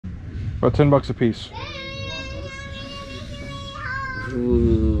About $10 a piece.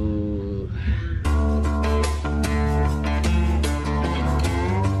 Ooh.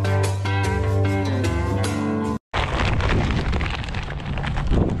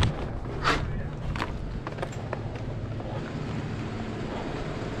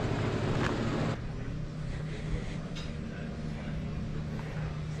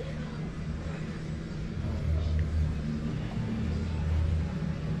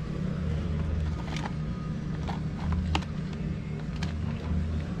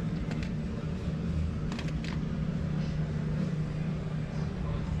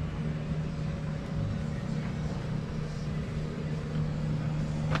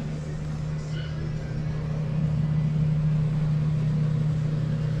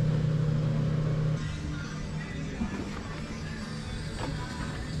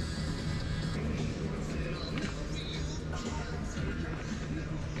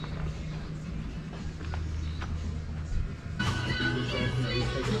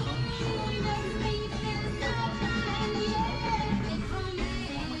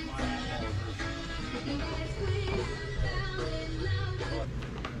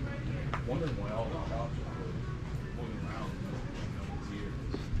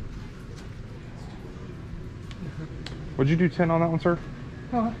 Would you do 10 on that one, sir?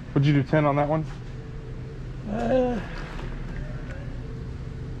 Huh? Would you do 10 on that one?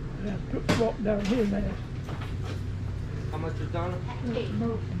 Walk down here now. How much is Donna?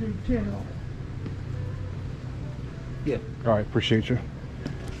 Do 10 on it. Yeah. All right, appreciate you.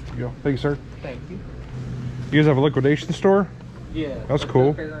 There you go. Thank you, sir. Thank you. You guys have a liquidation store? Yeah. That's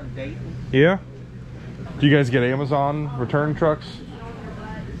cool. Yeah? Do you guys get Amazon return trucks?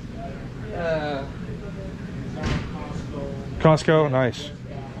 Costco? Nice.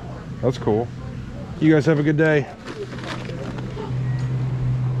 That's cool. You guys have a good day.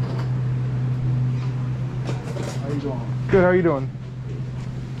 How you doing? Good, how are you doing?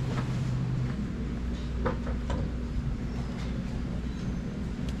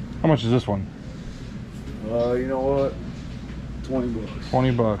 How much is this one? You know what? 20 bucks.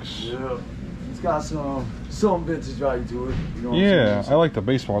 20 bucks. Yeah. It's got some vintage value to it. You know what Yeah, I'm saying? I like the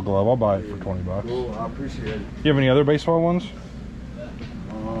baseball glove. I'll buy it for 20 bucks. Cool, I appreciate it. You have any other baseball ones?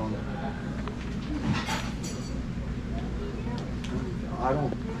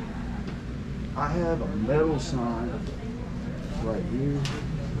 I have a metal sign right here.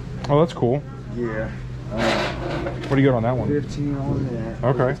 Oh, that's cool. Yeah. What do you got on that one? 15 on that.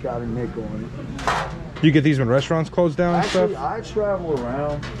 Okay. It's got a nick on it. Do you get these when restaurants close down and Actually, stuff? I travel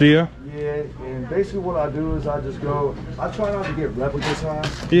around. Do you? Yeah, and basically what I do is I just go, I try not to get replica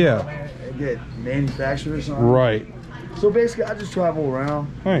signs. Yeah. And get manufacturer signs. Right. So basically I just travel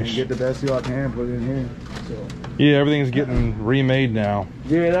around Nice. and get the best deal I can, put it in here. So. Yeah, everything's getting remade now.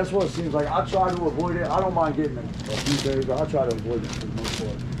 Yeah, that's what it seems like. I try to avoid it. I don't mind getting it a few days, but I try to avoid it for the most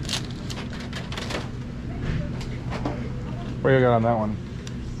part. What do you got on that one?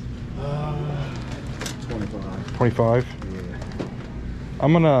 25. 25? Yeah.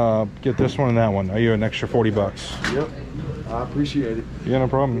 I'm gonna get this one and that one. Are you an extra 40 bucks? Yep. I appreciate it. Yeah, no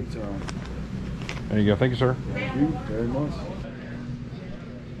problem. There you go. Thank you, sir. Thank you very much.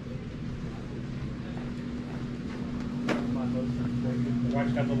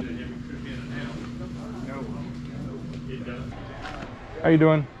 How you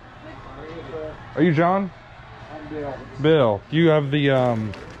doing? Are you John? I'm Bill. Bill. Do you have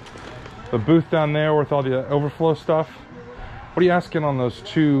the booth down there with all the overflow stuff? What are you asking on those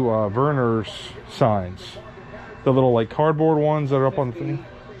two Verner's signs? The little like cardboard ones that are up on the thing?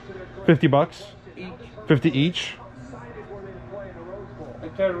 50 bucks? Each. 50 each?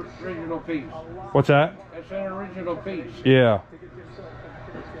 It's an original piece. What's that? It's an original piece. Yeah.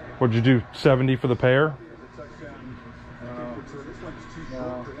 Would you do 70 for the pair?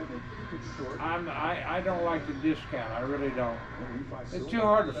 No. I don't like the discount. I really don't. It's too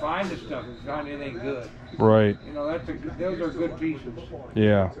hard to find this stuff. It's not anything good. Right. You know, those are good pieces.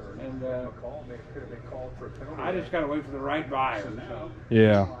 Yeah. And I just gotta wait for the right buyer. So.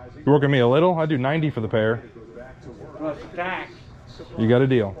 Yeah. You're working me a little? I do 90 for the pair. Plus the tax. You got a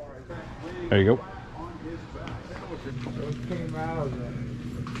deal. There you go. Those came out of the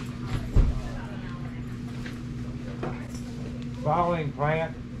bottling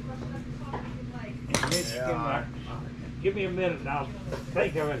plant in Michigan. Give me a minute and I'll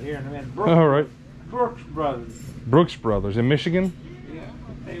think of it here in a minute. All right. Brooks Brothers. Brooks Brothers in Michigan?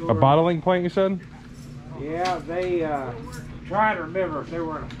 Yeah. A bottling plant, you said? Yeah, they trying to remember if they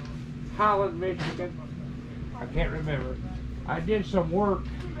were in Holland, Michigan. I can't remember. I did some work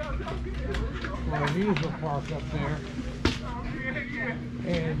for an amusement park up there.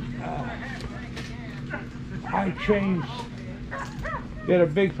 And I did a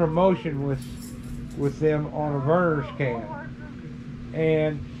big promotion with them on a Verner's can.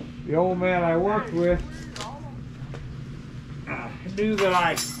 And the old man I worked with knew that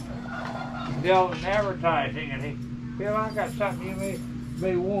I dealt in advertising, and he said, I got something you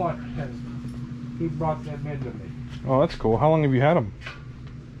may want, and he brought them into me. Oh, that's cool. How long have you had them?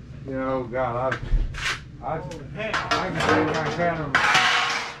 You know, God, I can say I've had them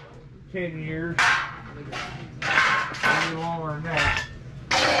 10 years, maybe longer than that.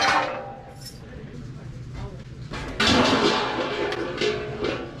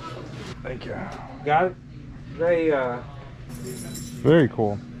 Thank you. Got it? They, Very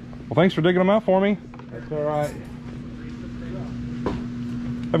cool. Well, thanks for digging them out for me. that's all right.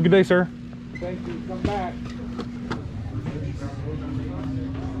 Have a good day, sir. Thank you. Come back.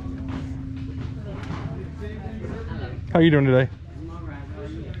 How you doing today?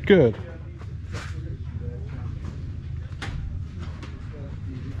 Good.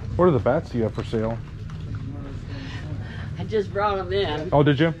 What are the bats you have for sale? I just brought them in. Oh,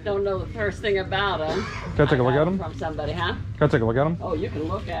 did you? Don't know the first thing about them. Can I take a look at them? From somebody, huh? Can I take a look at them? Oh, you can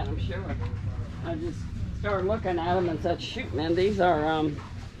look at them, sure. I just started looking at them and said, shoot, man, these are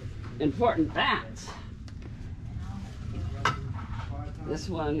important bats. This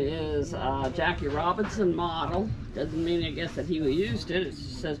one is Jackie Robinson model. Doesn't mean, I guess, that he used it. It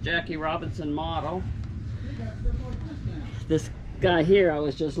says Jackie Robinson model. This guy here, I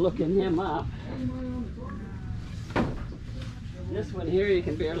was just looking him up. This one here you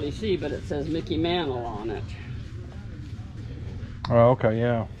can barely see, but it says Mickey Mantle on it. Oh, okay,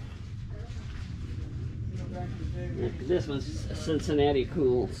 yeah. This one's Cincinnati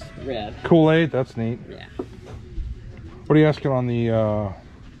Cools Red. Kool-Aid, that's neat. Yeah. What are you asking on the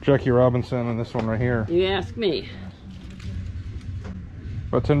Jackie Robinson and this one right here? You ask me.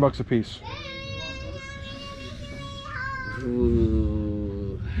 About 10 bucks a piece.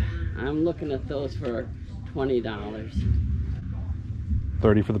 Ooh, I'm looking at those for $20.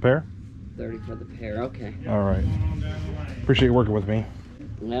 30 for the pair? 30 for the pair, okay. All right. Appreciate you working with me.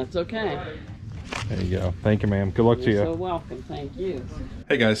 That's okay. There you go. Thank you, ma'am. Good luck to you. You're so welcome, thank you.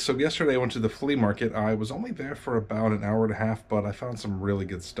 Hey guys, so yesterday I went to the flea market. I was only there for about an hour and a half, but I found some really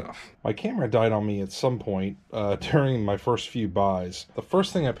good stuff. My camera died on me at some point during my first few buys. The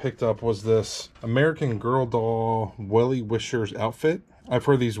first thing I picked up was this American Girl doll Willy Wishers outfit. I've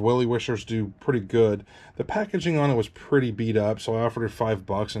heard these Willy Wishers do pretty good. The packaging on it was pretty beat up, so I offered her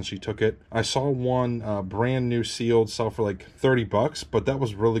 $5 and she took it. I saw one brand new sealed sell for like 30 bucks, but that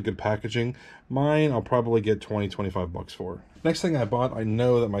was really good packaging. Mine, I'll probably get 20-25 bucks for. Next thing I bought, I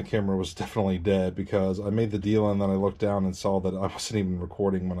know that my camera was definitely dead because I made the deal and then I looked down and saw that I wasn't even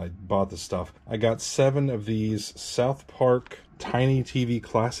recording when I bought the stuff. I got 7 of these South Park Tiny TV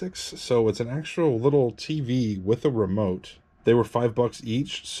Classics, so it's an actual little TV with a remote. They were $5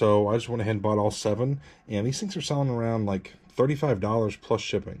 each, so I just went ahead and bought all 7, and these things are selling around like $35 plus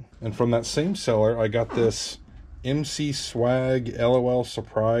shipping. And from that same seller, I got this MC Swag LOL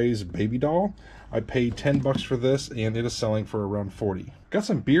Surprise baby doll. I paid 10 bucks for this, and it is selling for around 40. Got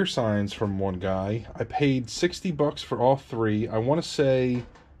some beer signs from one guy. I paid 60 bucks for all 3. I want to say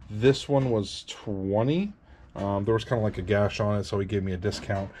this one was 20. There was kind of like a gash on it, so he gave me a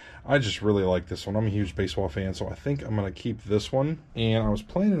discount. I just really like this one. I'm a huge baseball fan, so I think I'm going to keep this one. And I was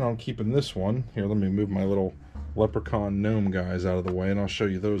planning on keeping this one. Here, let me move my little leprechaun gnome guys out of the way, and I'll show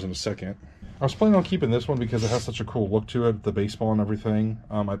you those in a second. I was planning on keeping this one because it has such a cool look to it, the baseball and everything.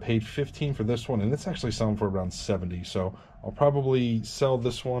 I paid 15 for this one, and it's actually selling for around 70, so I'll probably sell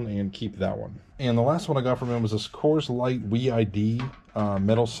this one and keep that one. And the last one I got from him was this Coors Light WeID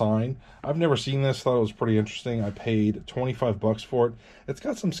metal sign. I've never seen this, thought it was pretty interesting. I paid 25 bucks for it. It's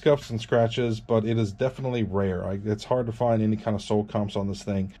got some scuffs and scratches, but it is definitely rare. It's hard to find any kind of sold comps on this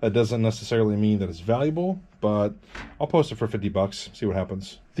thing. That doesn't necessarily mean that it's valuable, but I'll post it for 50 bucks, see what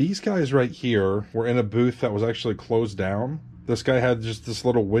happens. These guys right here were in a booth that was actually closed down. This guy had just this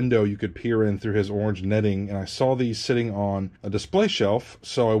little window you could peer in through his orange netting, and I saw these sitting on a display shelf,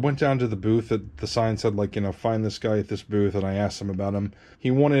 so I went down to the booth that the sign said, like, you know, find this guy at this booth, and I asked him about him.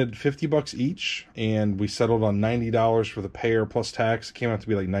 He wanted 50 bucks each, and we settled on $90 for the pair plus tax. It came out to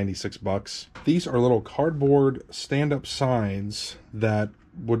be like 96 bucks. These are little cardboard stand-up signs that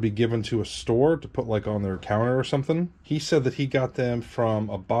would be given to a store to put like on their counter or something. He said that he got them from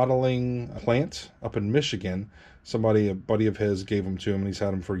a bottling plant up in Michigan. Somebody, a buddy of his, gave them to him, and he's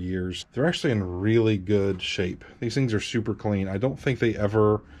had them for years. They're actually in really good shape. These things are super clean. I don't think they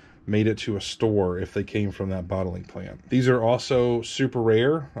ever made it to a store if they came from that bottling plant. These are also super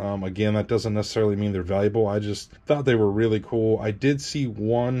rare. Again, that doesn't necessarily mean they're valuable. I just thought they were really cool. I did see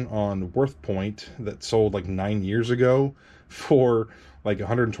one on Worth Point that sold like 9 years ago for like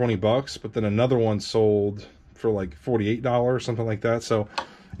 120 bucks, but then another one sold for like $48, something like that. So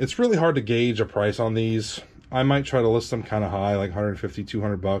it's really hard to gauge a price on these. I might try to list them kind of high, like 150,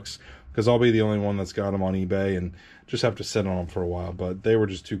 200 bucks, because I'll be the only one that's got them on eBay and just have to sit on them for a while, but they were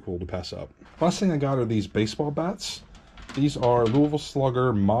just too cool to pass up. Last thing I got are these baseball bats. These are Louisville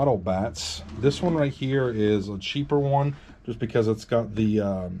Slugger model bats. This one right here is a cheaper one just because it's got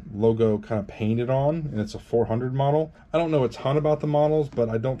the logo kind of painted on, and it's a 400 model. I don't know a ton about the models, but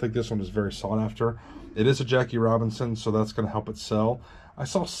I don't think this one is very sought after. It is a Jackie Robinson, so that's going to help it sell. I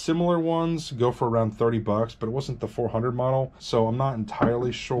saw similar ones go for around 30 bucks, but it wasn't the 400 model, so I'm not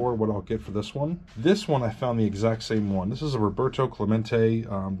entirely sure what I'll get for this one. This one, I found the exact same one. This is a Roberto Clemente.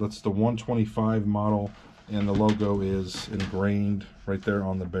 That's the 125 model, and the logo is ingrained right there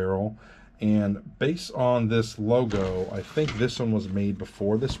on the barrel. And based on this logo, I think this one was made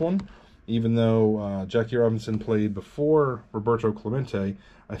before this one. Even though Jackie Robinson played before Roberto Clemente,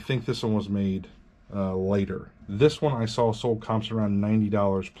 I think this one was made later. This one I saw sold comps around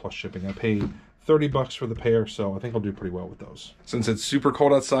 $90 plus shipping. I paid 30 bucks for the pair, so I think I'll do pretty well with those. Since it's super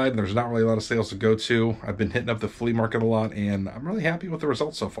cold outside and there's not really a lot of sales to go to, I've been hitting up the flea market a lot, and I'm really happy with the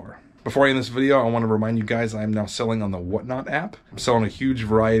results so far. Before I end this video, I want to remind you guys I'm now selling on the Whatnot app. I'm selling a huge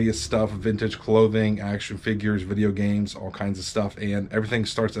variety of stuff, vintage clothing, action figures, video games, all kinds of stuff, and everything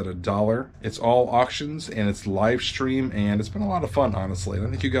starts at $1. It's all auctions, and it's live stream, and it's been a lot of fun, honestly, and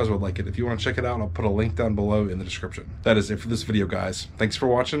I think you guys would like it. If you want to check it out, I'll put a link down below in the description. That is it for this video, guys. Thanks for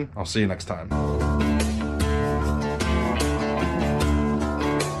watching. I'll see you next time.